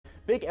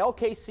Big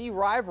LKC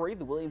rivalry.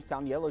 The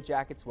Williamstown Yellow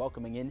Jackets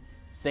welcoming in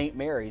St.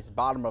 Mary's.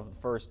 Bottom of the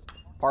first.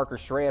 Parker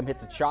Schramm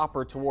hits a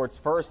chopper towards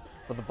first,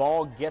 but the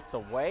ball gets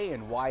away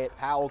and Wyatt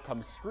Powell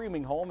comes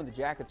screaming home and the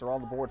Jackets are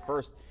on the board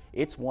first.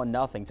 It's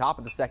 1-0. Top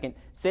of the second,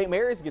 St.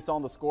 Mary's gets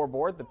on the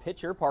scoreboard. The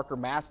pitcher, Parker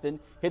Maston,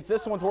 hits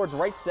this one towards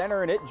right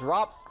center and it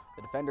drops.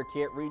 The defender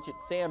can't reach it.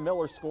 Sam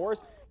Miller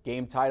scores.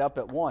 Game tied up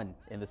at 1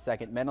 in the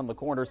second. Men on the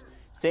corners.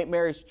 St.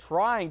 Mary's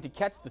trying to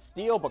catch the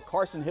steal, but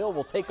Carson Hill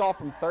will take off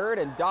from third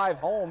and dive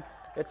home.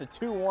 It's a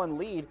 2-1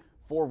 lead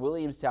for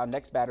Williamstown.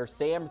 Next batter,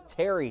 Sam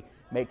Terry,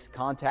 makes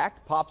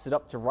contact, pops it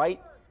up to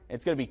right.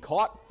 It's going to be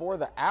caught for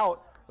the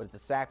out, but it's a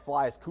sac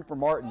fly as Cooper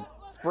Martin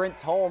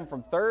sprints home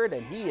from third,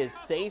 and he is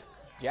safe.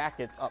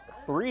 Jackets up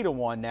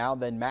 3-1 now.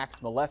 Then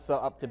Max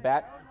Melessa up to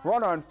bat.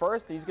 Runner on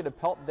first. He's going to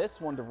pelt this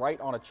one to right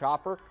on a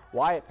chopper.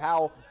 Wyatt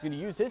Powell is going to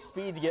use his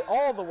speed to get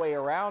all the way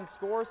around.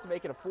 Scores to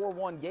make it a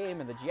 4-1 game,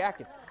 and the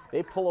Jackets,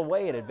 they pull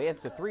away and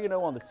advance to 3-0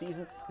 on the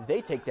season as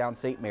they take down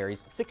St.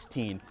 Mary's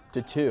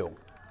 16-2.